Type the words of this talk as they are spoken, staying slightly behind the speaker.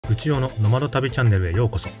内尾のノマド旅チャンネルへよう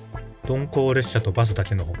こそ。鈍行列車とバスだ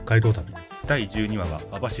けの北海道旅第12話は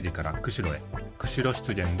網走から釧路へ、釧路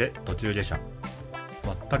湿原で途中下車。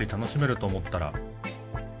まったり楽しめると思ったら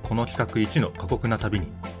この企画1の過酷な旅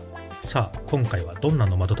に。さあ今回はどんな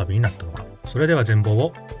ノマド旅になったのか、それでは全貌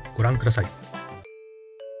をご覧ください。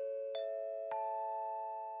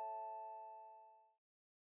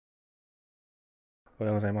おは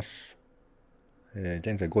ようございます。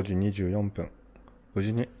現在5時24分。無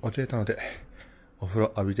事に起きれたので、お風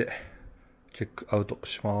呂浴びてチェックアウト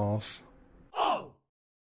します。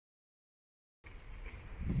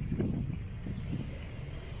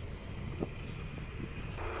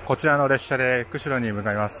こちらの列車で釧路に向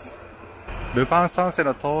かいます。ルパン三世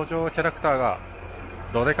の登場キャラクターが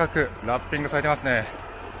どでかくラッピングされてますね。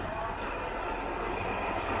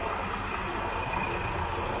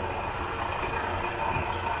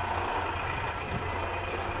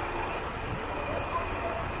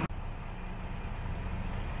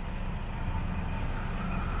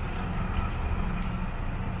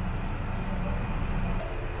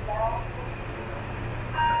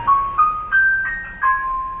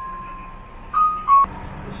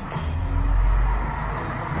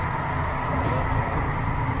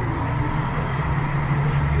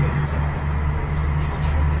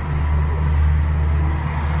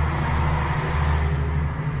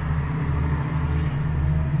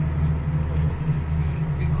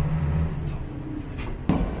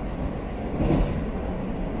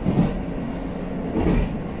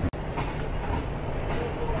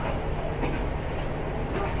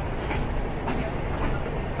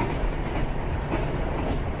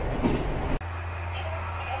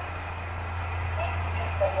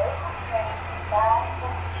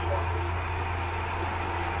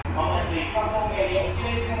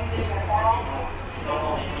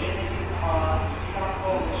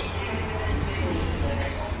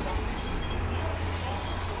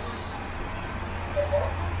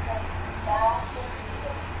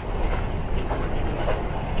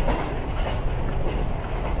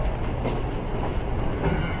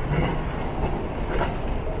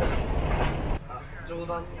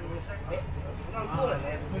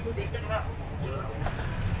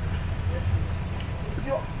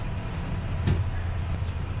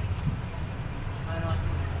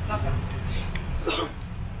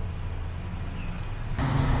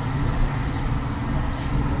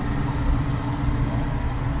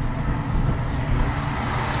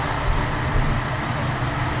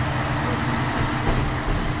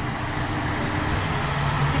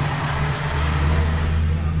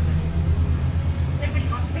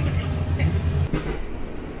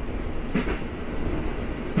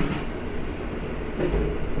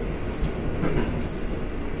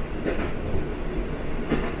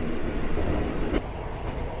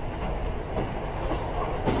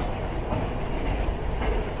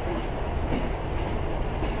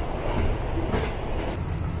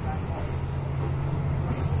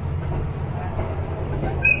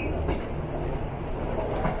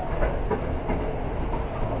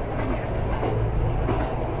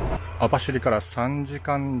網走から3時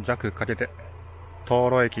間弱かけて塘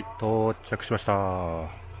路駅到着しました。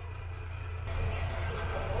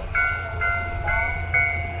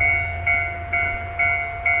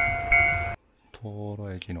塘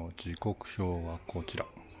路駅の時刻表はこちら。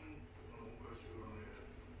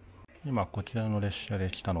今こちらの列車で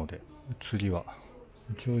来たので、次は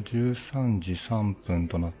一応13時3分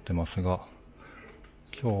となってますが、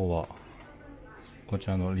今日はこち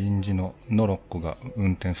らの臨時のノロッコが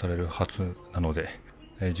運転されるはずなので、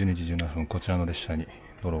12時17分こちらの列車に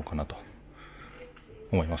乗ろうかなと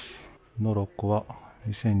思います。ノロッコは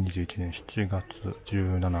2021年7月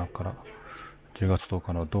17から10月10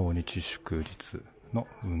日の同日祝日の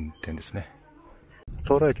運転ですね。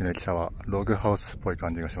塘路駅の駅舎はログハウスっぽい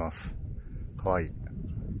感じがします。かわいい。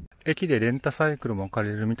駅でレンタサイクルも借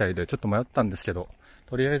りれるみたいでちょっと迷ったんですけど、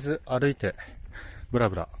とりあえず歩いてブラ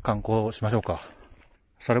ブラ観光しましょうか。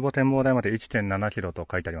サルボ展望台まで 1.7 キロと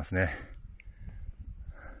書いてありますね。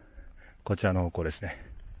こちらの方向ですね。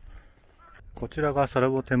こちらがサ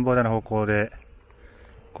ルボ展望台の方向で、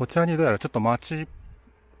こちらにどうやらちょっと町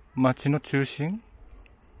の中心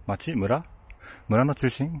村の中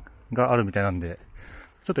心があるみたいなんで、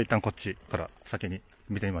ちょっと一旦こっちから先に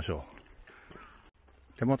見てみましょ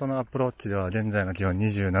う。手元のアップローチでは現在の気温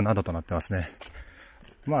27度となってますね。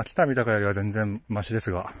まあ来た見たかよりは全然マシで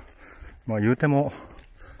すが、まあ言うても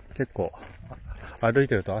結構歩い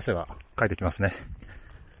てると汗はかいてきますね。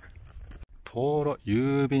塘路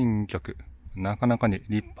郵便局。なかなかに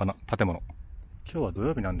立派な建物。今日は土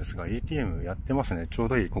曜日なんですが ATM やってますね。ちょう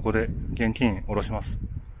どいい。ここで現金下ろします。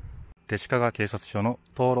手近川警察署の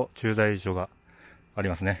灯籠駐在所があり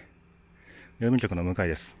ますね。郵便局の向かい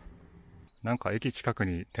です。なんか駅近く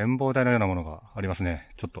に展望台のようなものがありますね。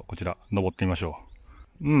ちょっとこちら登ってみましょ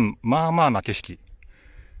う。まあまあな景色。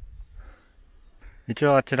一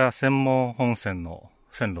応あちら専門本線の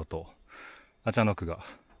線路と、あちらの奥が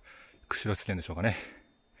釧路湿原でしょうかね。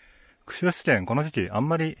釧路湿原この時期あん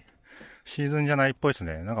まりシーズンじゃないっぽいです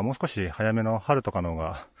ね。なんかもう少し早めの春とかの方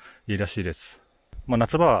がいいらしいです。まあ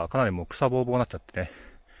夏場はかなりもう草ぼうぼうになっちゃってね、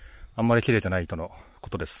あんまり綺麗じゃないとの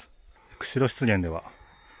ことです。釧路湿原では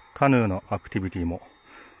カヌーのアクティビティも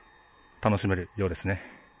楽しめるようですね。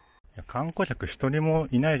いや、観光客一人も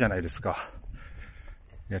いないじゃないですか。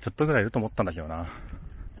いや、ちょっとぐらいいると思ったんだけどな。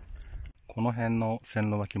この辺の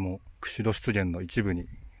線路脇も釧路湿原の一部に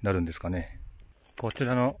なるんですかね。こち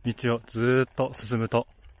らの道をずーっと進むと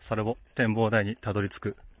サルボ展望台にたどり着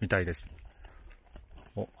くみたいです。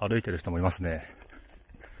歩いてる人もいますね。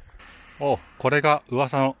これが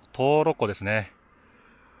噂の塘路湖ですね。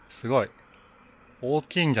すごい。大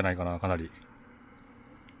きいんじゃないかな、かなり。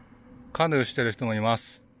カヌーしてる人もいま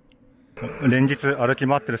す。連日歩き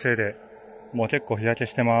回ってるせいで、もう結構日焼け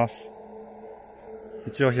してます。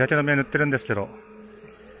一応日焼け止め塗ってるんですけど、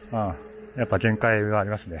やっぱ限界があ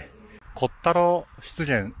りますね。太郎湿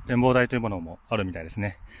原展望台というものもあるみたいです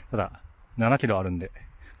ね。ただ、7キロあるんで、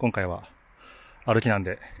今回は歩きなん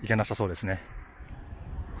で行けなさそうですね。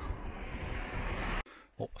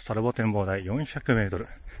サルボ展望台400メートル。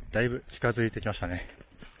だいぶ近づいてきましたね。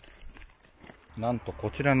なんと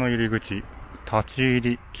こちらの入り口、立ち入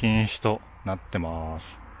り禁止となってま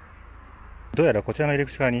す。どうやらこちらの入り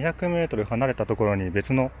口から200メートル離れたところに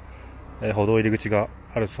別の歩道入り口が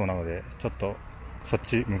あるそうなので、ちょっとそっ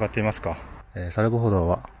ち向かってみますか。サルボ歩道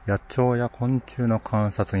は野鳥や昆虫の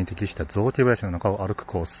観察に適した雑木林の中を歩く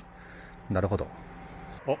コース。なるほど。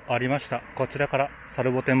ありました。こちらからサ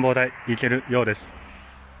ルボ展望台行けるようです。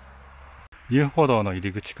遊歩道の入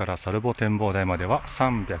り口からサルボ展望台までは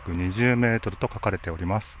320メートルと書かれており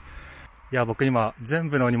ます。いや、僕今全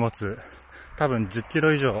部の荷物多分10キ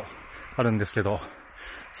ロ以上あるんですけど、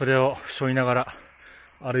それを背負いながら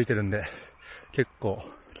歩いてるんで結構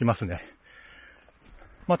来ますね。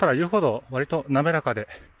まあただ遊歩道割と滑らかで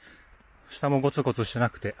下もゴツゴツしてな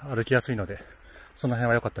くて歩きやすいので、その辺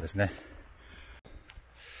は良かったですね。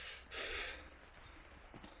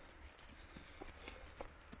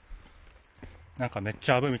なんかめっ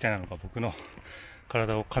ちゃアブみたいなのが僕の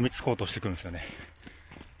体を噛みつこうとしてくるんですよね。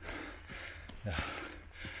いや、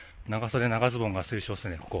長袖長ズボンが推奨です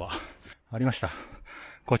ね、ここは。ありました。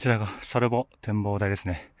こちらがサルボ展望台です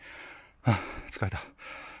ね。疲れた。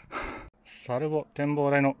サルボ展望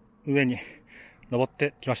台の上に登っ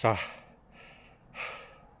てきました。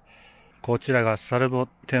こちらがサルボ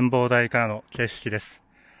展望台からの景色です。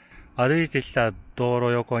歩いてきた道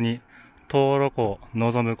路横に灯籠湖を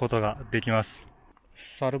望むことができます。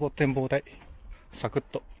サルボ展望台、サクッ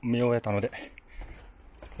と見終えたので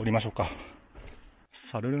降りましょうか。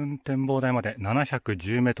サルルン展望台まで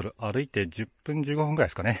710メートル、歩いて10分15分くらいで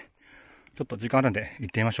すかね。ちょっと時間あるんで行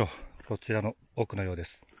ってみましょう。こちらの奥のようで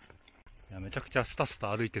す。いや、めちゃくちゃスタス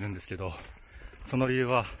タ歩いてるんですけど、その理由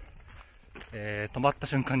は、止まった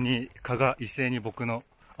瞬間に蚊が一斉に僕の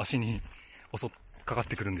足に襲っかかっ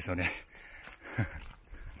てくるんですよね。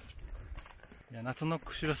いや、夏の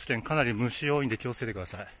釧路湿原かなり虫多いんで気をつけてくだ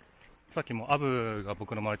さい。さっきもアブが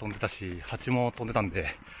僕の周り飛んでたし、蜂も飛んでたんで、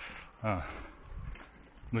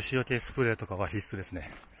虫除けスプレーとかは必須ですね。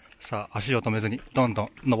さあ、足を止めずにどんど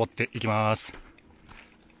ん登っていきます。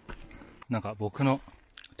なんか僕の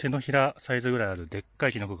手のひらサイズぐらいあるでっか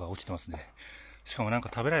いキノコが落ちてますね。しかもなんか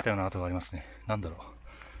食べられたような跡がありますね。なんだろう。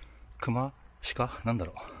クマ？鹿？なんだ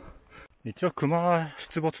ろう。一応クマ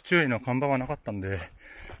出没注意の看板はなかったんで、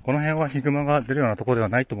この辺はヒグマが出るようなところでは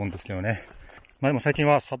ないと思うんですけどね。まあでも最近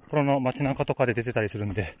は札幌の街中とかで出てたりする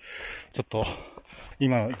んで、ちょっと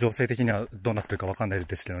今の情勢的にはどうなってるかわかんない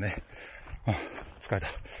ですけどね。疲れた。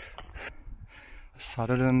サ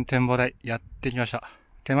ルルン展望台やってきました。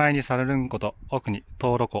手前にサルルン湖と奥に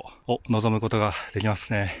燈籠湖を望むことができま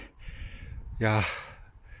すね。いやー、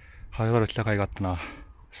はるばる来た甲斐があったな。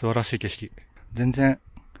素晴らしい景色。全然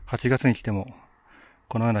8月に来ても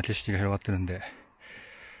このような景色が広がってるんで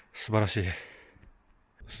素晴らしい。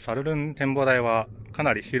サルルン展望台はか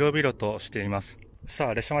なり広々としています。さ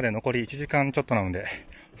あ、列車まで残り1時間ちょっとなので、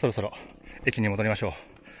そろそろ駅に戻りましょう。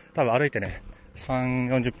多分歩いてね、3、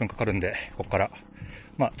40分かかるんで、ここから。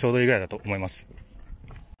まあ、ちょうどいいぐらいだと思います。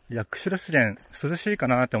いや、釧路湿原涼しいか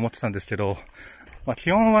なって思ってたんですけど、まあ、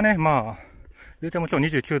気温はね、まあ、言うても今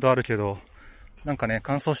日29度あるけど、なんかね、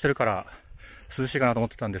乾燥してるから涼しいかなと思っ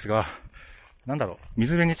てたんですが、なんだろう、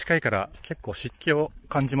水辺に近いから結構湿気を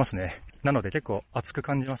感じますね。なので結構暑く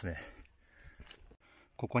感じますね。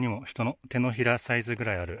ここにも人の手のひらサイズぐ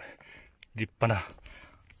らいある立派な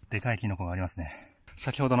でかいキノコがありますね。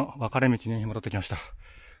先ほどの分かれ道に戻ってきました。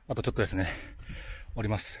あとちょっとですね。降り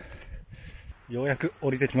ます。ようやく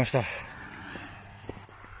降りてきました。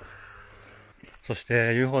そし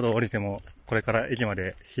て遊歩道を降りてもこれから駅ま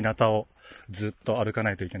で日向をずっと歩か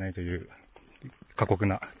ないといけないという過酷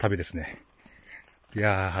な旅ですね。い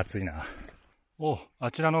やー暑いな。お、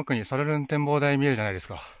あちらの奥にサルルン展望台見えるじゃないです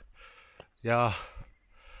か。いや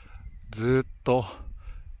ーずーっと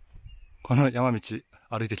この山道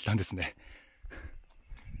歩いてきたんですね。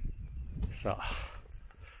さあ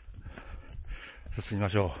進みま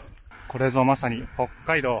しょう。これぞまさに北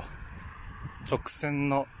海道直線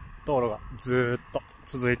の道路がずーっと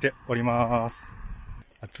続いております。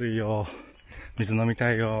暑いよ。水飲み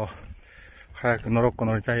たいよ。早くノロッコ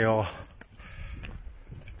乗りたいよ。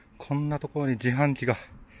こんなところに自販機が。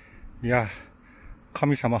いや、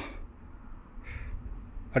神様。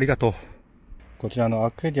ありがとう。こちらの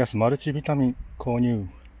アクエリアスマルチビタミン購入。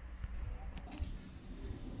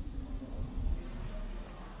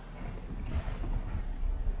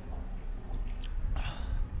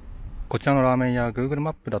こちらのラーメン屋、Google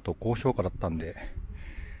マップだと高評価だったんで、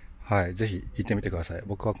はい、ぜひ行ってみてください。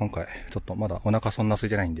僕は今回、ちょっとまだお腹そんな空い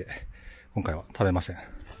てないんで、今回は食べません。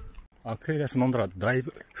アクエリアス飲んだらだい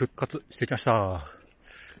ぶ復活してきました。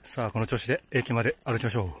さあ、この調子で駅まで歩きま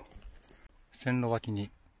しょう。線路脇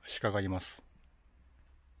に鹿がいます。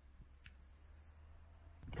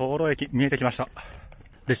灯籠駅見えてきました。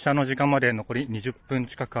列車の時間まで残り20分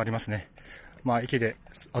近くありますね。まあ駅で、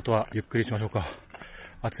あとはゆっくりしましょうか。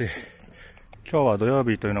暑い。今日は土曜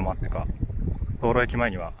日というのもあってか、灯籠駅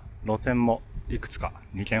前には露店もいくつか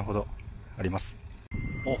2軒ほどあります。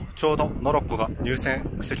お、ちょうどノロッコが入線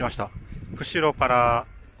してきました。釧路から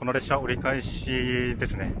この列車折り返しで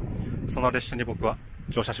すね。その列車に僕は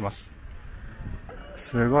乗車します。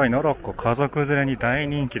すごいノロッコ家族連れに大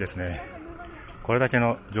人気ですね。これだけ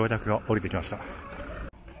の乗客が降りてきました。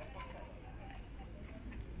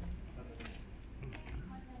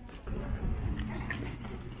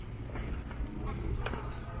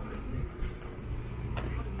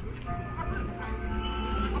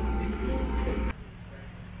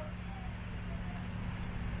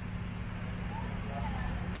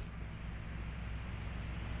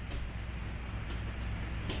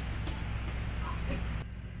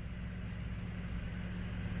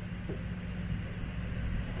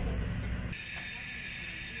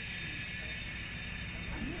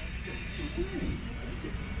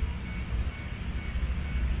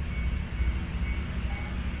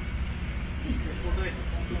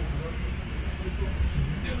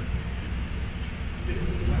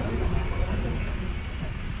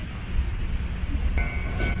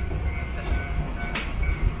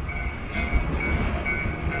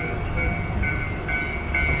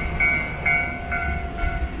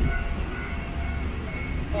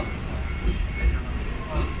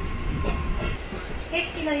景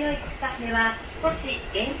色の良い区間では少し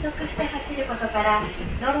減速して走ることから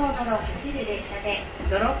ノロノロ走る列車で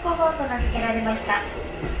ノロッコ号と名付けられました。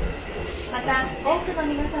また多くの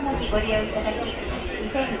皆様にご利用いただき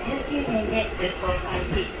2019年で運行開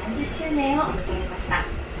始30周年を迎えました。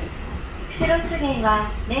釧路湿原は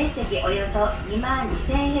面積およそ2万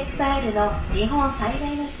2000ヘクタールの日本最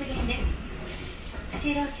大の湿原です。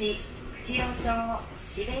釧路市、釧路町、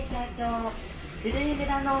標茶町、鶴居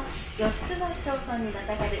村の4つの市町村にま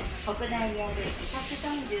たがる国内にある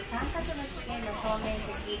133カ所の湿原の総面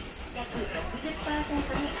積約 60% に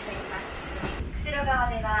当たります。釧路川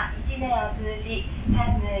では1年を通じカ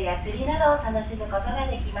ヌーや釣りなどを楽しむことが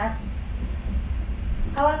できます。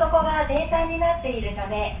川底が泥炭になっているた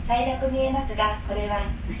め茶色く見えますが、これは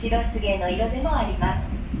釧路湿原の色でもありま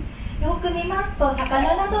す。よく見ますと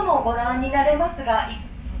魚などもご覧になれますが、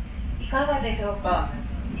いかがでしょうか。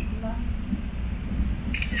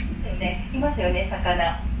いますよね、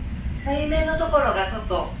魚。水面のところがちょっ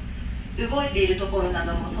と動いているところな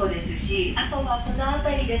どもそうですし、あとはこの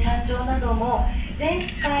辺りで誕生なども、先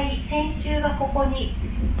週はここに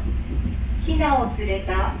ヒナを連れ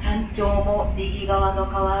たタンチョウも右側の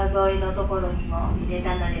川沿いのところにも見れ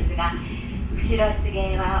たのですが、釧路湿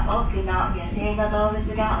原は多くの野生の動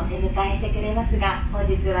物がお出迎えしてくれますが、本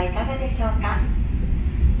日はいかがでしょうか。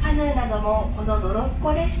カヌーなどもこのノロッ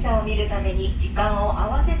コ列車を見るために時間を合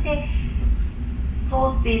わせて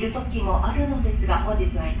通っている時もあるのですが、本日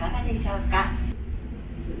はいかがでしょうか。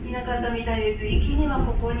いなかったみたいです。行きには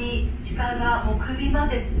ここに鹿がもう首ま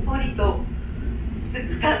ですっぽりとぶ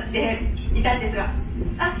つかっていたんですが、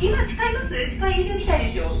あ、今誓います？誓いいるみたい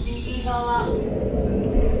ですよ、右側。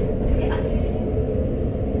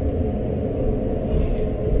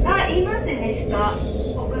あ、いますね、鹿。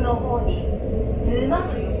奥の方に。沼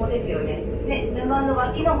の横ですよね。ね、沼の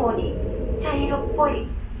脇の方に、茶色っぽい。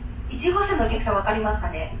1号車のお客さん分かりますか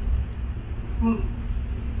ね？うん。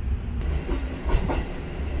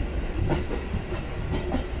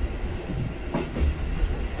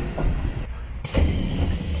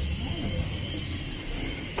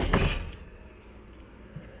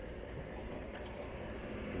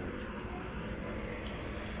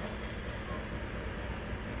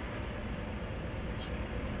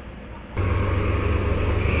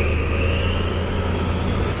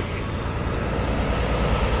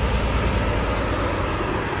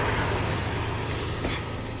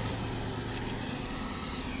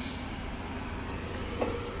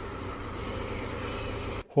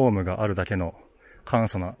ホームがあるだけの簡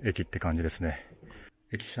素な駅って感じですね。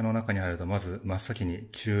駅舎の中に入るとまず真っ先に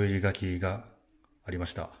注意書きがありま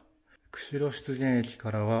した。釧路湿原駅か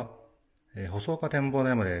らは、細岡展望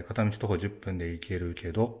台まで片道徒歩10分で行ける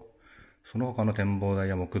けど、その他の展望台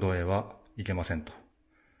や木道へは行けませんと。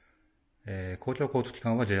公共交通機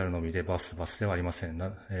関は JR のみでバスではありません。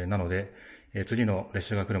なので、次の列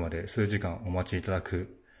車が来るまで数時間お待ちいただ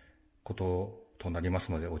くこととなりま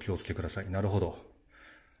すのでお気をつけください。なるほど。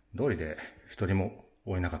通りで一人も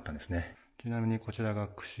降りなかったんですね。ちなみにこちらが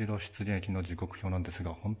釧路湿原駅の時刻表なんです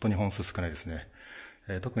が、本当に本数少ないですね。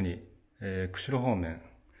特に、釧路方面、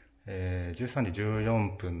13時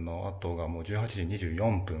14分の後がもう18時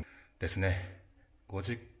24分ですね。5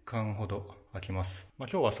時間ほど空きます。今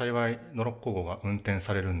日は幸いノロッコ号が運転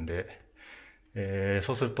されるんで、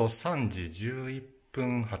そうすると3時11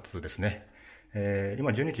分発ですね。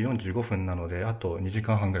今12時45分なので、あと2時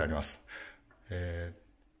間半ぐらいあります。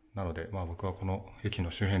なので、僕はこの駅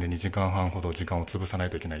の周辺で2時間半ほど時間を潰さない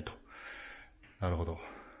といけないと。なるほど。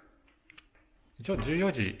一応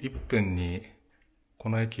14時1分にこ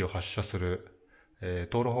の駅を発車する、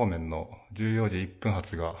東路方面の14時1分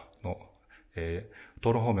発東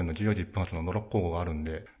路方面の14時1分発のノロッコ号があるん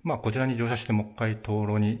で、こちらに乗車してもう一回東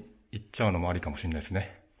路に行っちゃうのもありかもしれないです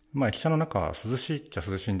ね。駅舎の中涼しいっちゃ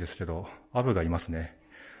涼しいんですけど、アブがいますね。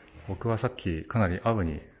僕はさっきかなりアブ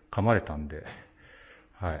に噛まれたんで、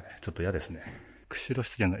はい、ちょっと嫌ですね。釧路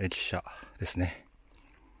湿原の駅舎ですね。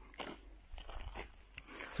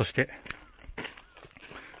そして、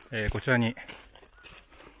こちらに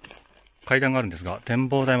階段があるんですが、展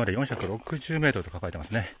望台まで460メートルと書かれてま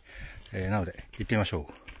すね。なので、行ってみましょ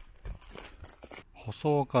う。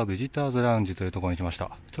細岡ビジターズラウンジというところに来まし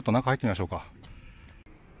た。ちょっと中入ってみましょうか。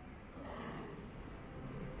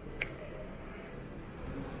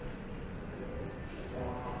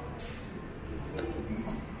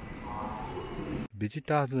ビジ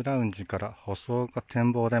ターズラウンジから細岡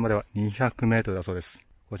展望台までは200メートルだそうです。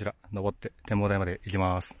こちら、登って展望台まで行き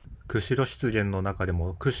ます。釧路湿原の中で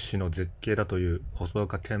も屈指の絶景だという細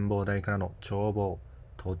岡展望台からの眺望、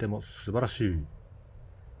とても素晴らしい。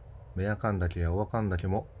目やかん岳や大かん岳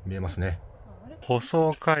も見えますね。細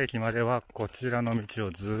岡駅まではこちらの道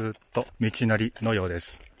をずーっと道なりのようで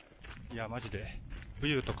す。いや、マジで、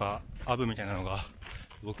冬とかアブみたいなのが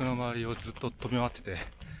僕の周りをずっと飛び回ってて、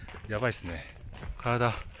やばいっすね。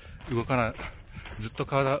ずっと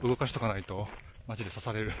体動かしとかないと、マジで刺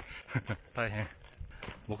される。大変。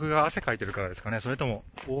僕が汗かいてるからですかね。それとも、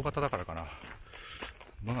大型だからかな。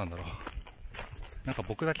どうなんだろう。なんか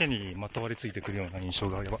僕だけにまとわりついてくるような印象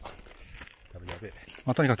がやべえ。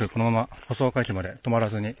とにかくこのまま細岡駅まで止まら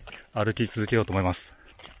ずに歩き続けようと思います。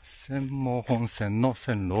千毛本線の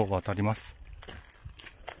線路を渡ります。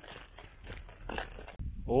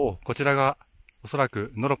こちらがおそら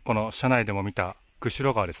くノロッコの車内でも見た釧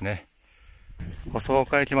路川ですね。細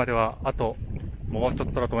岡駅まではあともうちょ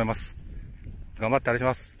っとだと思います。頑張って歩き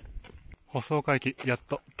ます。細岡駅やっ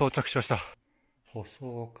と到着しました。細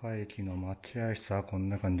岡駅の待合室はこん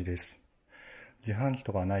な感じです。自販機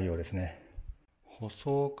とかはないようですね。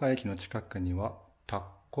細岡駅の近くには田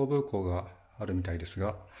子部湖があるみたいです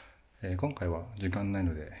が、今回は時間ない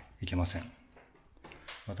ので行けません。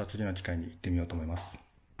また次の機会に行ってみようと思います。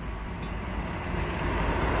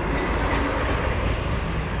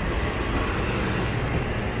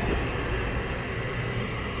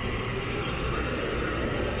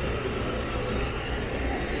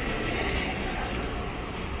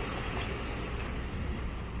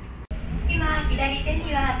左手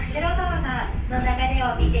には釧路川の流れ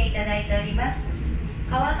を見ていただいております。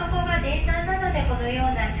川底が泥炭なのでこのよう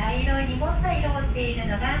な茶色い濁った色をしている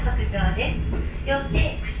のが特徴です。よっ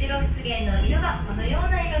て釧路湿原の色がこのよう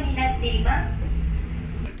な色になっていま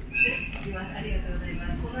す。きます。ありがとうございま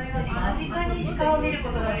す。このように間近に鹿を見るこ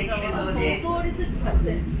とができるそうです。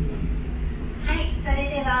はい、それ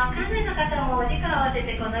ではカヌーの方もお時間を合わせ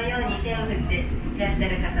てこのように手を振っていらっしゃ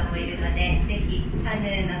る方もいるので、ぜひカヌ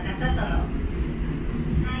ーの方との、は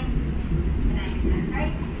い、ご覧くださ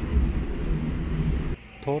い。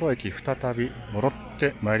灯籠駅再び戻っ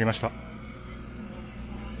てまいりました。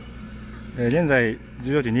現在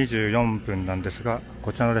14時24分なんですが、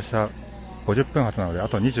こちらの列車50分発なのであ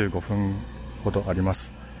と25分ほどありま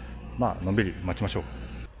す。まあのんびり待ちましょう。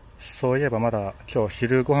そういえばまだ今日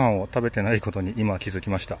昼ご飯を食べてないことに今気づき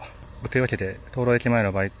ました。というわけで灯籠駅前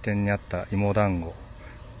の売店にあった芋団子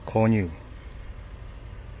購入。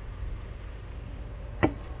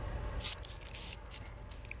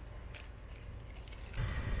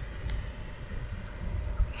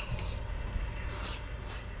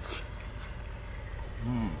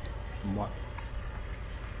うまい。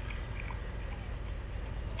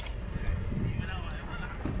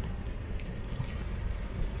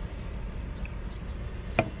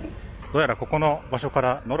どうやらここの場所か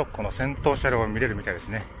らノロッコの先頭車両を見れるみたいです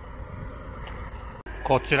ね。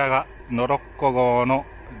こちらがノロッコ号の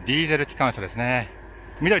ディーゼル機関車ですね。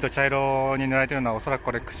緑と茶色に塗られているのはおそらく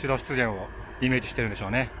これ釧路湿原をイメージしてるんでしょ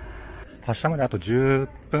うね。発車まであと10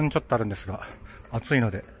分ちょっとあるんですが、暑い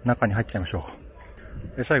ので中に入っちゃいましょ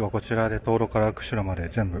う。最後こちらで灯籠から釧路まで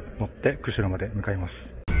全部乗って釧路まで向かいます。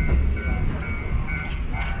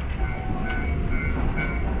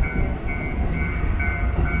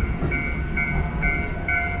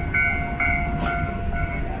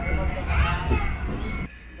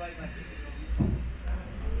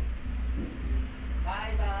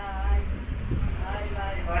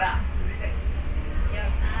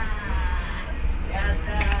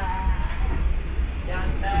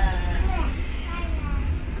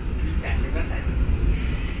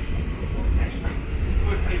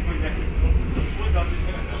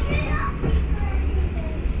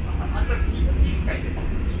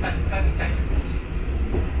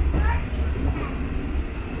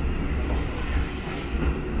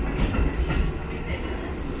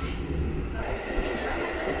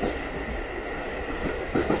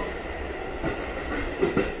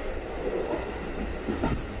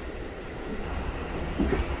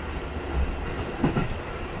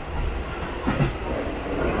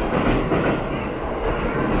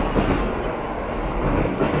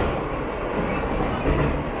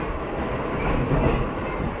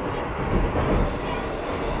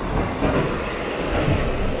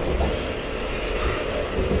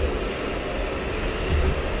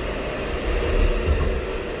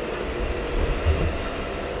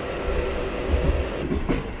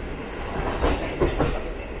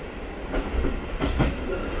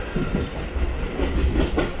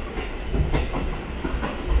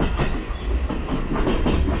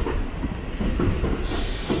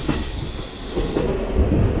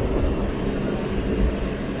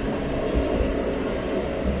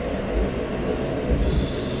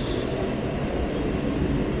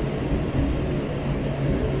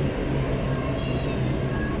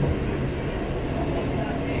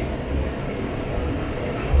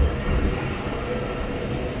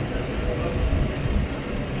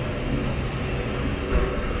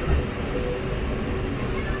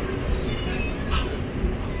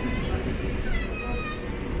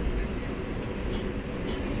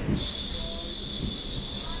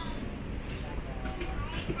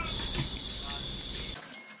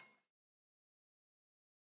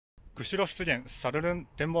釧路湿原サルルン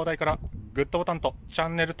展望台からグッドボタンとチャ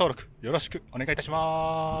ンネル登録よろしくお願いいたし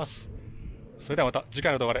ます。それではまた次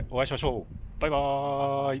回の動画でお会いしましょう。バイバ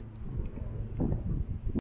ーイ。